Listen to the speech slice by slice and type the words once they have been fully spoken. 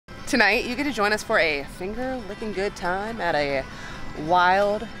Tonight, you get to join us for a finger-licking good time at a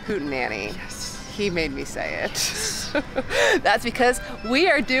wild hootenanny. Yes. He made me say it. That's because we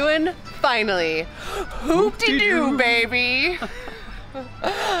are doing, finally, Hoop-Dee-Doo, baby!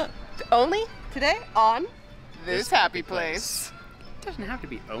 Only today on this happy place. It doesn't have to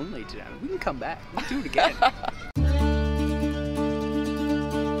be only today. We can come back. We'll do it again.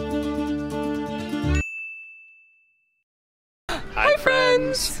 Hi,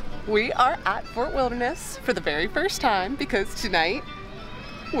 friends! We are at Fort Wilderness for the very first time because tonight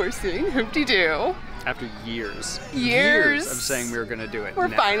we're seeing Hoop-Dee-Doo. After years Years of saying we were going to do it. We're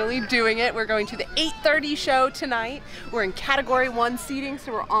finally doing it. We're going to the 8:30 show tonight. We're in Category 1 seating,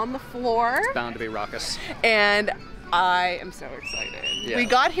 so we're on the floor. It's bound to be raucous. And I am so excited. Yeah. We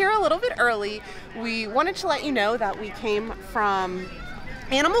got here a little bit early. We wanted to let you know that we came from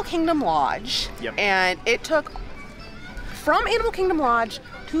Animal Kingdom Lodge. Yep. And it took, from Animal Kingdom Lodge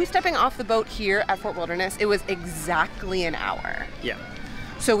to stepping off the boat here at Fort Wilderness, it was exactly an hour. Yeah.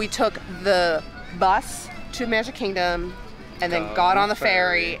 So we took the bus to Magic Kingdom and then got on the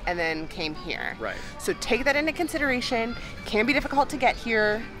ferry and then came here. Right. So take that into consideration. Can be difficult to get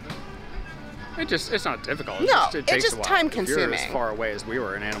here. It's not difficult. No, it takes just a while. time If you're consuming. as far away as we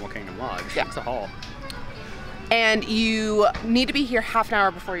were in Animal Kingdom Lodge, Yeah. it's a haul. And you need to be here half an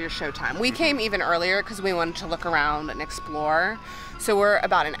hour before your showtime. We came even earlier because we wanted to look around and explore. So we're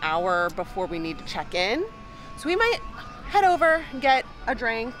about an hour before we need to check in. So we might head over and get a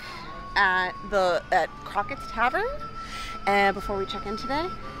drink at Crockett's Tavern and before we check in today.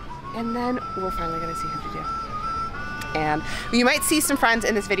 And then we're finally gonna see Hoop-Dee-Doo. And you might see some friends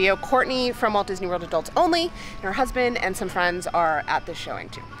in this video. Courtney from Walt Disney World Adults Only and her husband and some friends are at this showing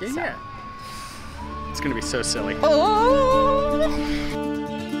too. Yeah. So. It's going to be so silly. Oh!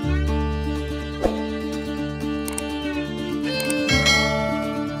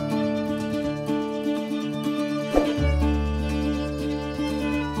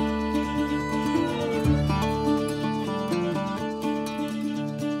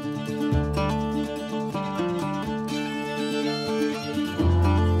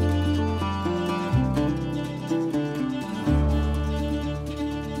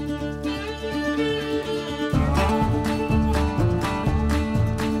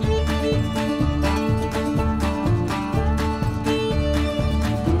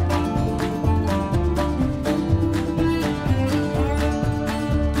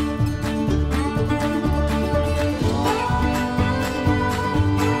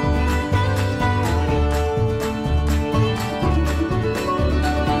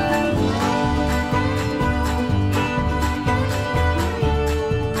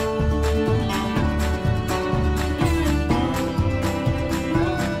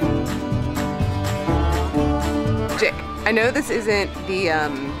 I know this isn't the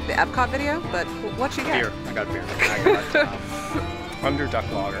Epcot video, but what you get? Beer. I got beer. I got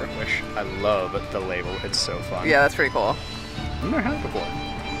Underduck Lager, which I love the label. It's so fun. Yeah, that's pretty cool. I've never had it before.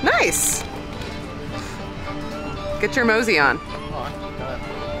 Nice. Get your mosey on. Hold on.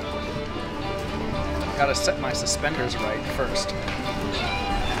 Gotta set my suspenders right first.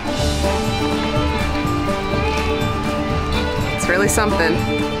 It's really something.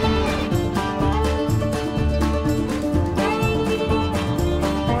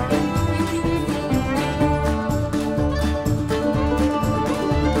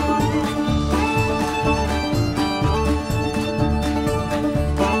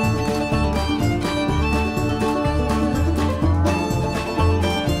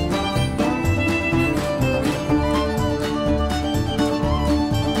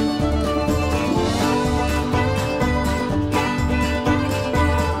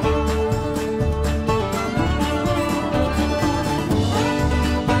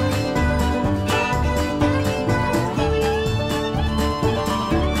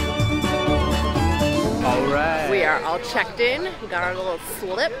 All checked in. We got our little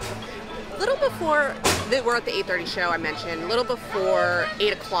slip. A little before, we're at the 8:30 show I mentioned, a little before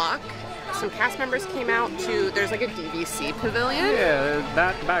 8 o'clock, some cast members came out to, there's like a DVC pavilion. Yeah,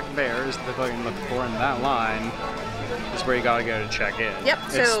 that back there is the pavilion you're looking for, and that line is where you gotta go to check in. Yep,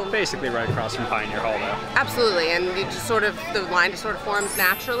 so it's basically right across from Pioneer Hall though. Absolutely, and you just sort of, the line just sort of forms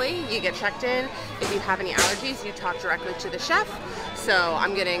naturally. You get checked in. If you have any allergies, you talk directly to the chef. So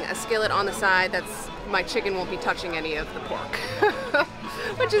I'm getting a skillet on the side that's, my chicken won't be touching any of the pork,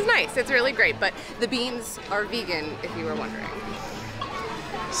 which is nice. It's really great, but the beans are vegan, if you were wondering.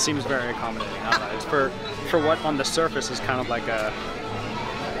 Seems very accommodating. I don't know. It's for what on the surface is kind of like a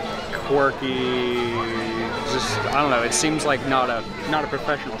quirky, just, I don't know, it seems like not a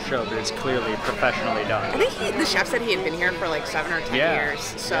professional show, but it's clearly professionally done. I think the chef said he had been here for like 7 or 10 years.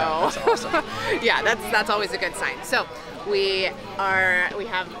 So yeah, that's awesome. yeah, that's always a good sign. So we have,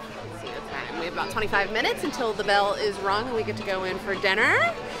 let's see the time. We have about 25 minutes until the bell is rung and we get to go in for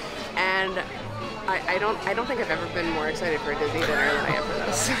dinner. And I don't think I've ever been more excited for a Disney dinner than I am for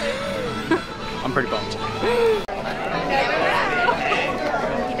this. I'm pretty pumped.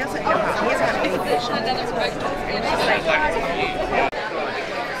 He doesn't know how, he hasn't got any vision.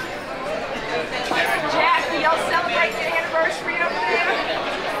 Jack, do y'all celebrate the anniversary over there?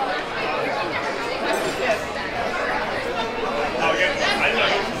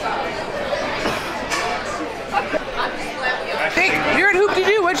 Hey, you're at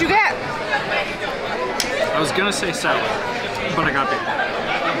Hoop-Dee-Doo, what'd you get? I was gonna say salad, but I got beer.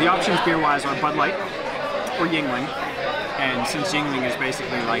 The options beer-wise are Bud Light or Yingling, and since Yingling is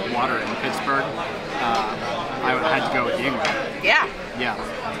basically like water in Pittsburgh, I would have had to go with Yingling. Yeah. Yeah.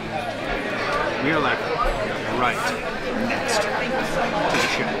 We are like right next to the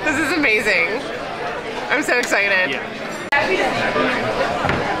show. This is amazing. I'm so excited. Yeah.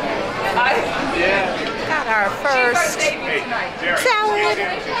 Got our first salad,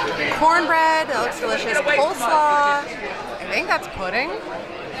 cornbread, that looks delicious, coleslaw, I think that's pudding,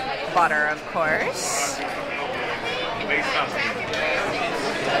 butter of course.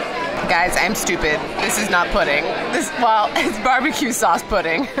 Guys, I'm stupid. This is not pudding. Well, it's barbecue sauce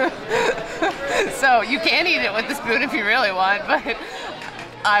pudding. So you can eat it with the spoon if you really want, but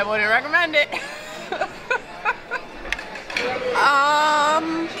I wouldn't recommend it.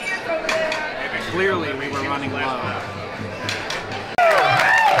 Clearly, we were running low. You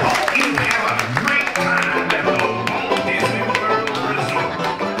have a great time at the Walt Disney World Resort.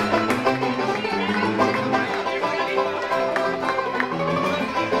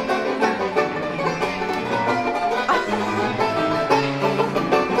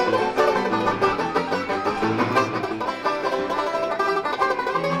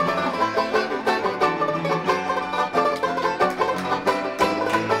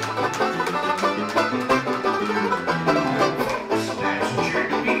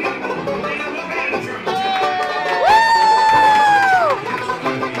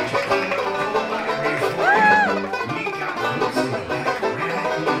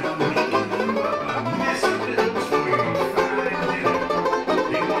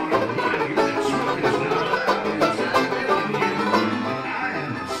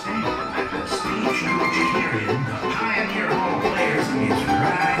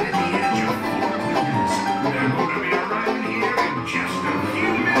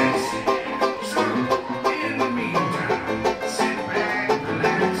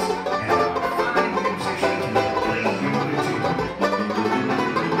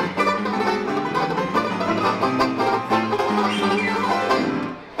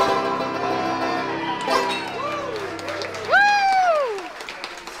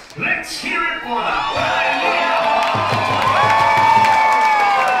 Let's hear it for the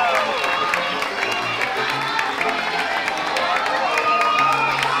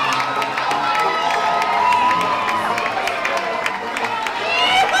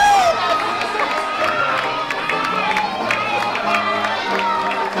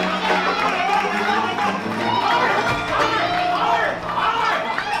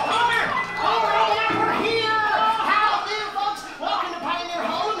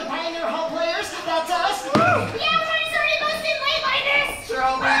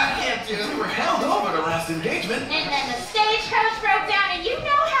engagement. And then the stagecoach broke down, and you know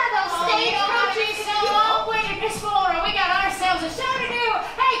how those stagecoaches go. Oh, wait, Miss Flora, we got ourselves a show to do.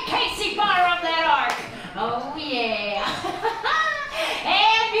 Hey, Casey, fire up that arc. Oh, yeah.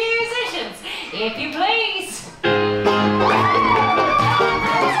 And musicians, if you please.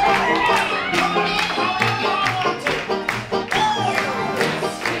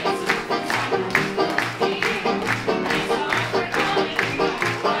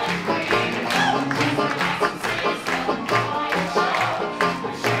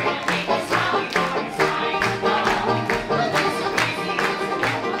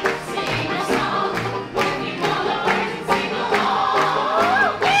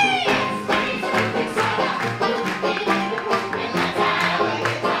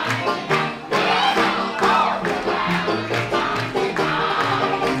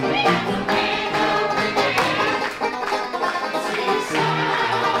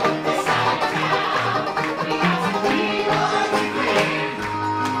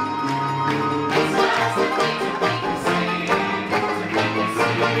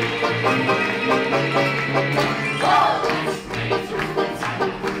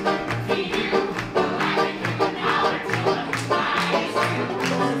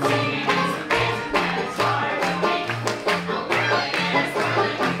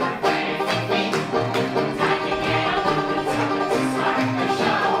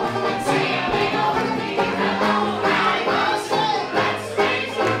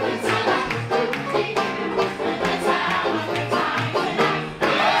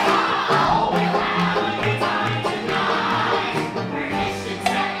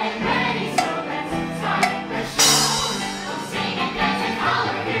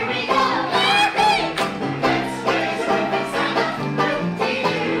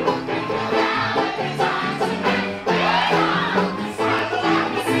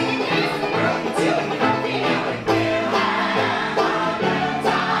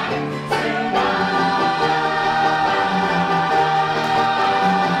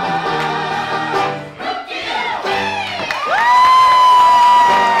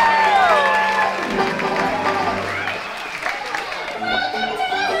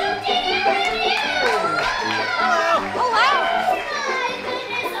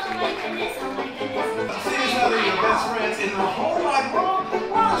 in the whole wide world.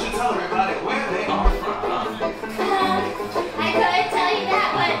 Why don't you tell everybody where they are from? I could tell you that,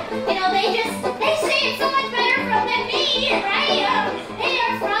 but you know they say it so much better from than me, right? They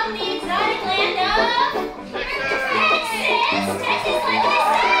are from the exotic land of Texas, like I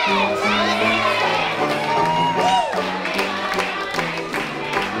said.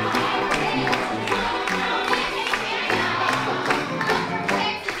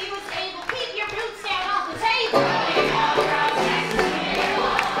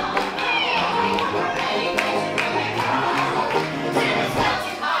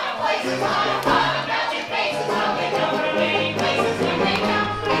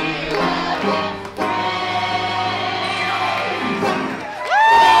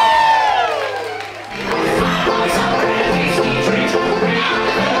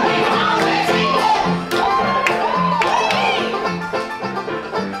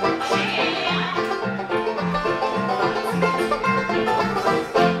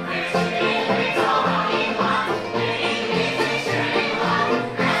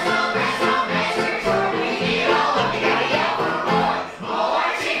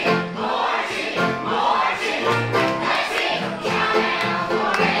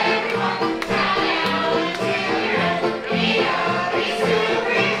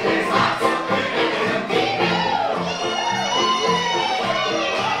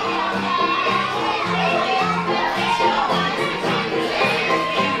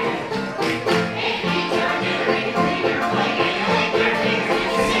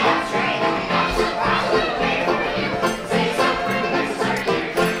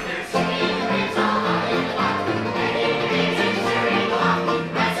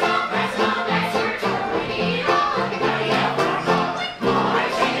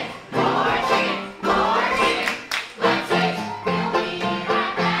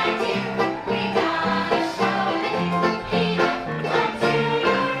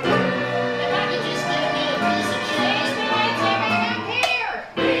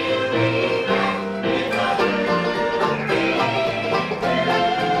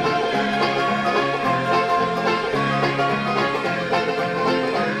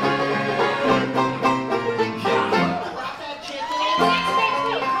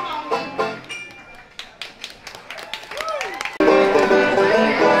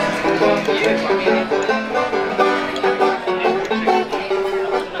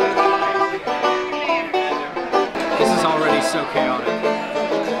 So chaotic.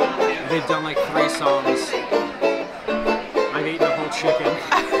 They've done like 3 songs. I've eaten a whole chicken.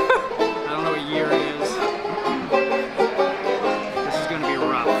 I don't know what year it is. This is gonna be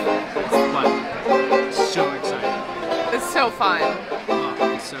rough, but so exciting. It's so fun.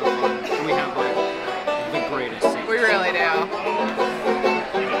 Oh, it's so fun. We have like the greatest seats. We really do.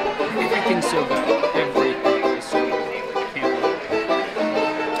 Everything's so good. Everything is so good. Can't wait.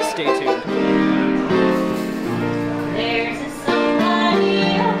 Stay tuned.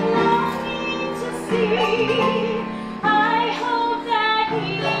 I hope that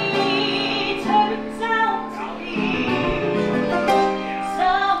he turns out to be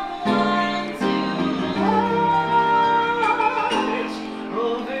someone to watch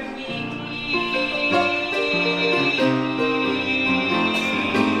over me.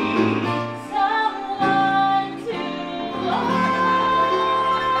 Someone to watch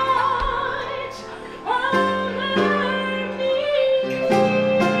over me.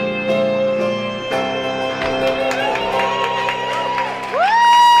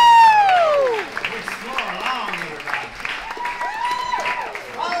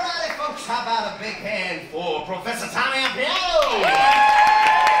 How about a big hand for Professor Tommy on piano?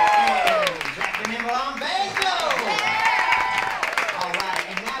 And Jack the Nimble on banjo? All right,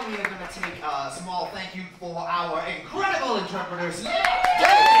 and now we are going to take a small thank you for our incredible interpreters. Yes,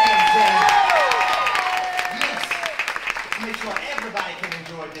 to make sure everybody can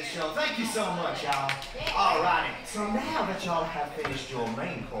enjoy this show. Thank you so much, y'all. All righty, so now that y'all have finished your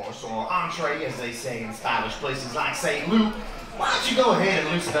main course, or entree, as they say in stylish places like St. Luke, why don't you go ahead and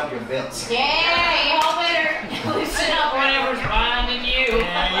loosen up your belts? Yeah, y'all better loosen up whatever's binding you.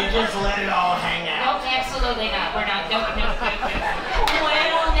 Yeah, you just let it all hang out. Nope, absolutely not. We're not. Nope.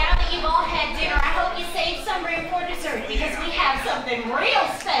 Well, now that you've all had dinner, I hope you saved some room for dessert because we have something real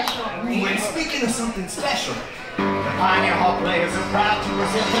special. Ooh, and speaking of something special, the Pioneer Hall players are proud to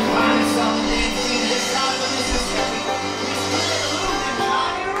present the finest song dance in this side of Mississippi.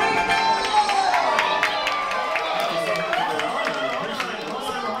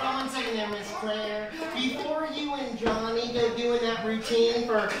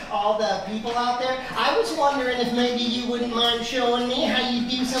 For all the people out there, I was wondering if maybe you wouldn't mind showing me how you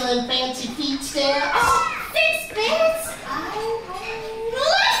do some of them fancy feet steps. Oh, 6 bits?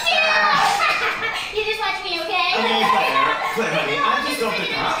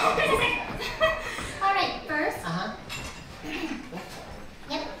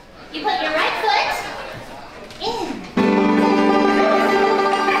 You put your right foot in.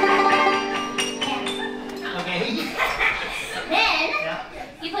 Okay. Then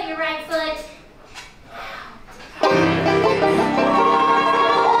you put your right foot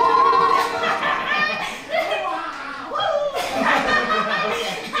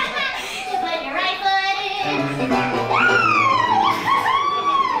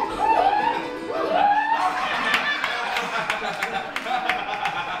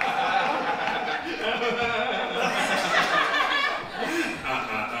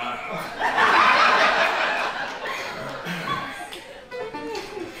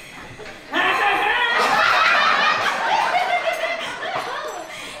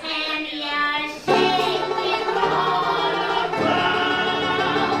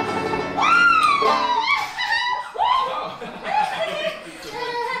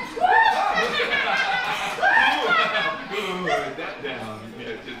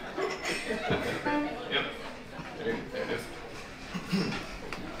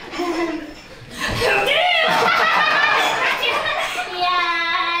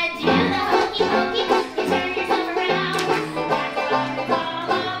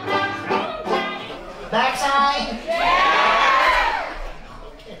Backside?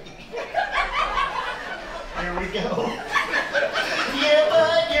 Here we go. You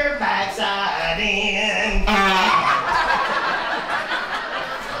put your backside in.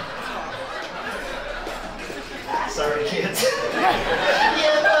 Sorry, kids.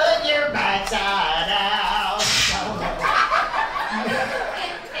 You put your backside out.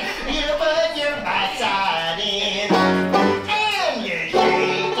 You put your backside in. And you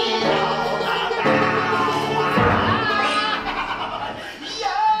shake it all about.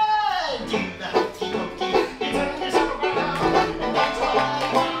 Yeah, do the hokey pokey. You turn yourself around. And that's what I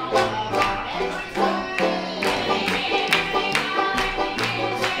want every time.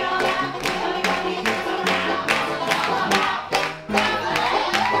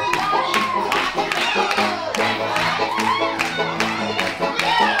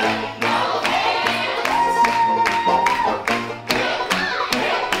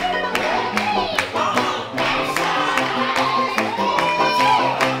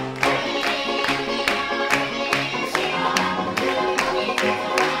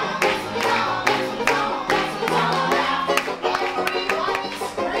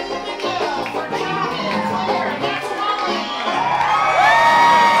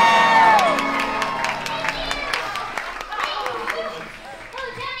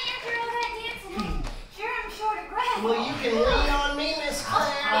 Well, you can lean on me, Miss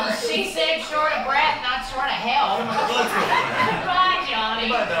Claire. She said short of breath, not short of health. Goodbye, Johnny.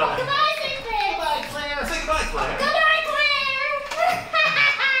 Goodbye, darling. Goodbye, Siegfried. Goodbye, Claire. Say goodbye, Claire. Goodbye, Claire.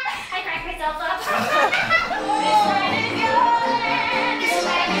 I cracked myself up. This land is your land. This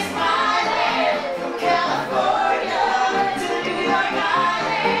land is my land. From California to New York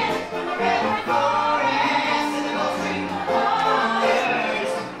Island. From the redwood forest to the Gulf Stream waters.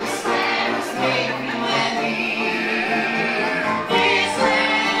 This land was made for you and me. This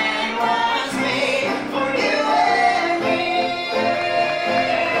land was made for you and me.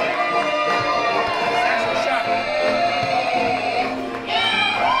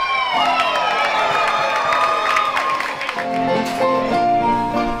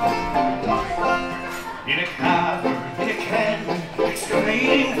 In a cavern, in a can,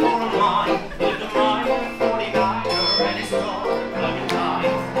 excavating for a mine, lived a miner, 49er, and his daughter, Clementine.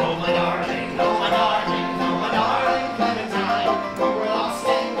 Oh, my darling, oh, my darling, oh, my darling, Clementine. We were lost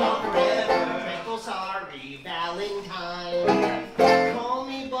and gone forever. Faithful, sorry, Valentine. Call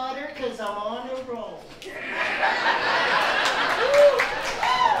me butter, 'cause I'm on a roll.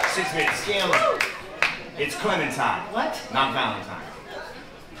 6 minutes. Jim. It's Clementine, What? not Valentine.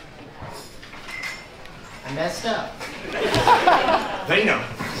 I messed up. They know.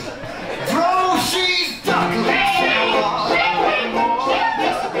 Throw she's duckling.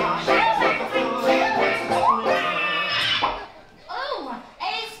 Ooh, a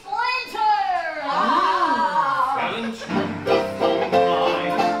splinter!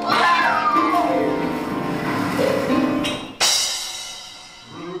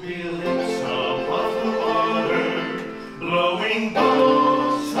 Ruby lips above the water, blowing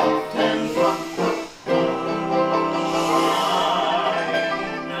bubbles soft and fine.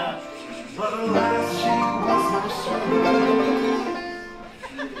 But alas, she was no swimmer.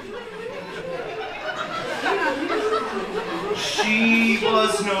 She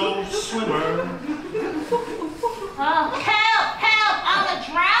was no swimmer. Oh, help! Help! I'm a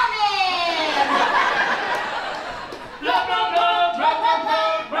drowning! Blah, blah, blah, blah, blah,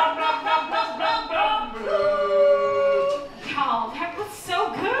 blah, blah, blah, blah, blah, blah, blah. Oh, that was so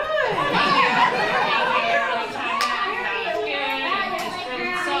good!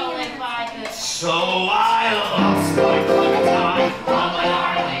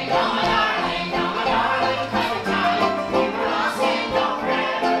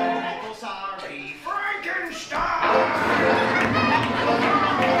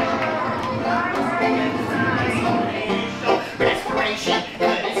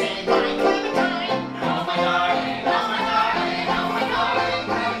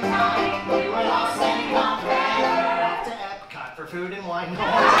 food and wine.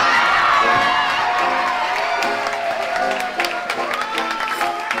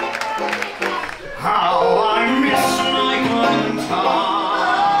 How I miss my Clementine.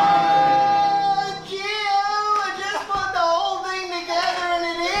 Jim, I just put the whole thing together and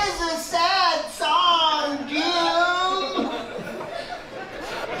it is a sad song, Jim.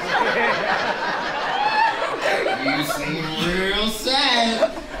 You seem real sad.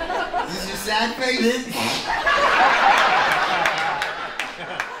 Is this your sad face?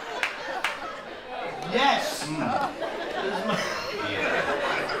 Yes.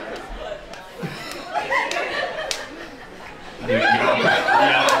 Yeah,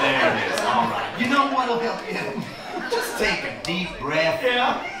 there it is. All right. You know what'll help you? Just take a deep breath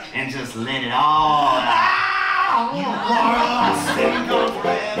and just let it all out. You are staying gone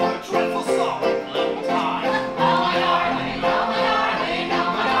forever. Dreadful song, Clementine. Oh, my darling, oh, my darling, oh,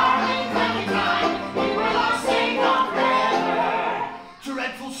 my darling, Clementine. We were lost, staying gone forever.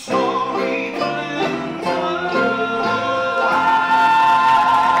 Dreadful story,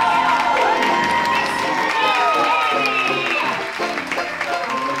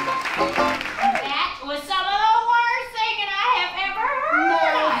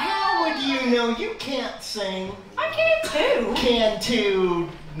 you can't sing. I can too. Can too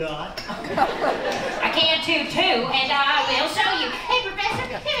not. I can too, and I will show you. Hey, Professor,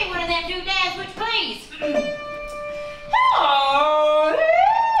 give me one of them doodads, would you please?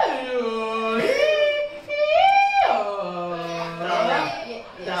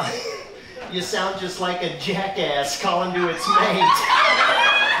 Now, you sound just like a jackass calling to its mate.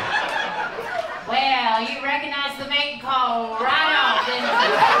 Well, you recognize the mate call right off, didn't you?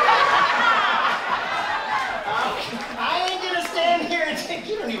 I ain't gonna stand here and take.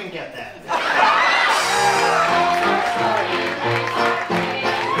 You don't even get that.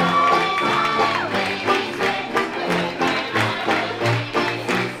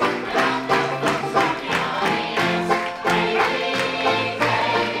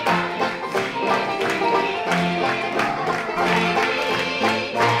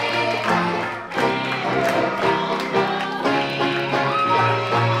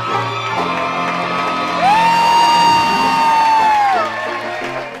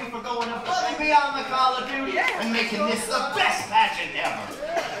 Making this the best pageant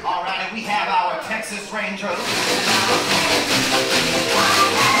ever. All right, and we have our Texas Rangers.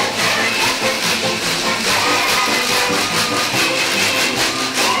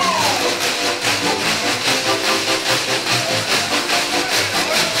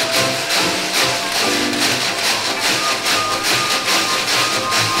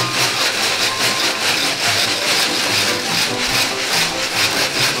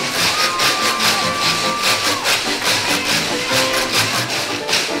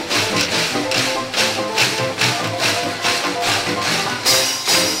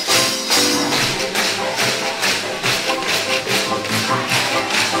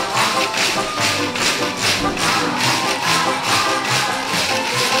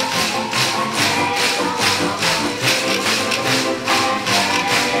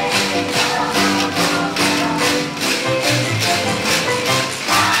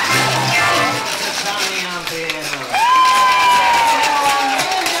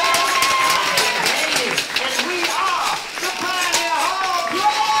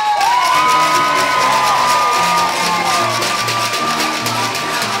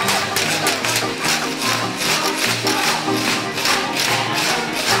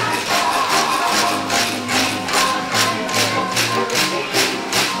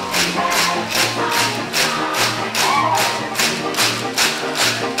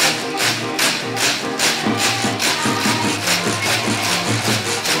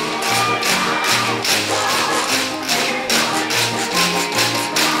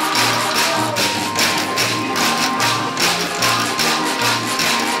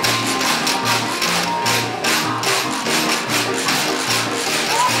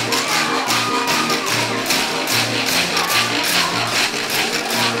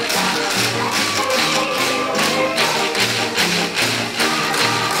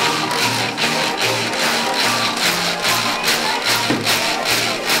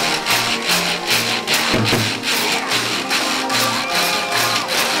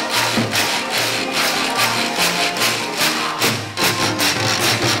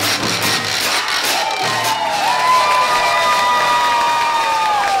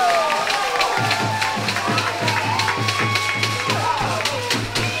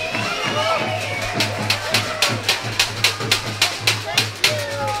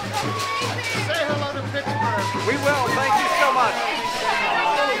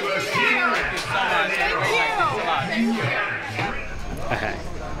 Hey.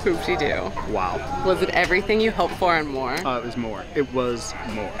 Hoop-Dee-Doo. Wow. Was it everything you hoped for and more? It was more. It was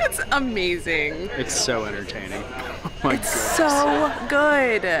more. It's amazing. It's so entertaining. Oh my It's goodness. so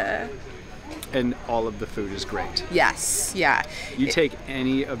good. And all of the food is great. Yes, yeah. You take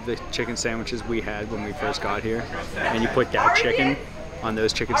any of the chicken sandwiches we had when we first got here, and you put that chicken on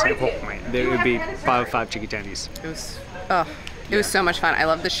those chicken sandwiches. Oh man, there would be 5 chicken tendies. It was so much fun. I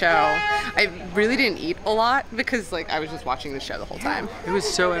love the show. I really didn't eat a lot because like I was just watching the show the whole time. It was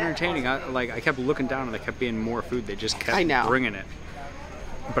so entertaining. I kept looking down and there kept being more food. They just kept bringing it.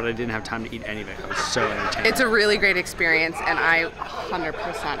 But I didn't have time to eat any of it. It was so entertaining. It's a really great experience, and I 100%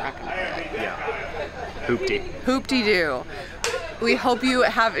 recommend it. Yeah. Hoop-Dee. Hoop-Dee-Doo. We hope you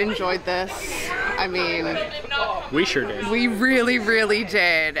have enjoyed this. I mean, we sure did. We really, really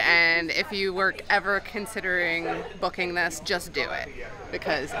did. And if you were ever considering booking this, just do it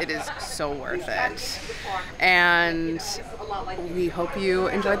because it is so worth it. And we hope you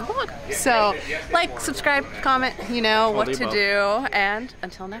enjoyed the vlog. So, like, subscribe, comment, you know what to do. And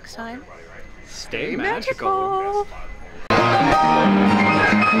until next time, stay magical.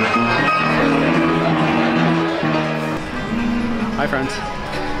 Hi, friends.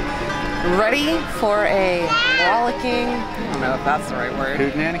 Ready for a rollicking, I don't know if that's the right word.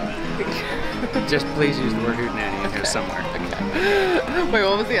 Hootenanny? Just please use the word hootenanny in here somewhere. Okay. Wait,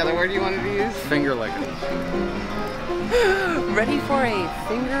 what was the other word you wanted to use? Finger licking. Ready for a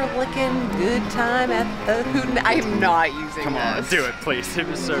finger licking good time at the hootenanny? I am not using this. Come on, do it, please. It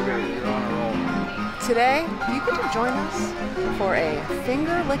was so good. You're on a roll. Today, you get to join us for a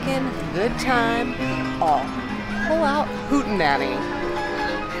finger licking good time, all pull out hootenanny.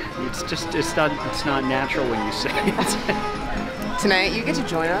 It's not natural when you say it. Tonight, you get to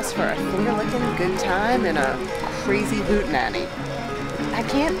join us for a finger licking good time and a crazy hootenanny. I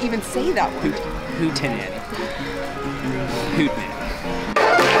can't even say that word. Hootenanny. Hootenanny.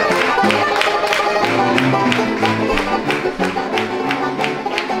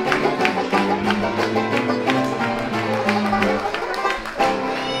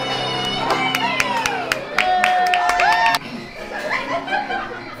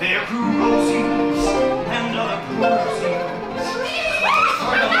 They're cruel seals and other cruel seals.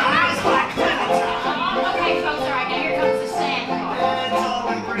 For the eyes like Clementine. Okay, folks, all right, now here comes the sad part. It's all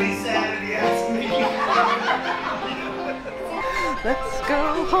been pretty sad if you ask me. Let's go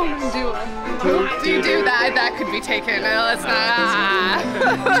home and do a hoop-dee-doo. That could be taken. Let's not.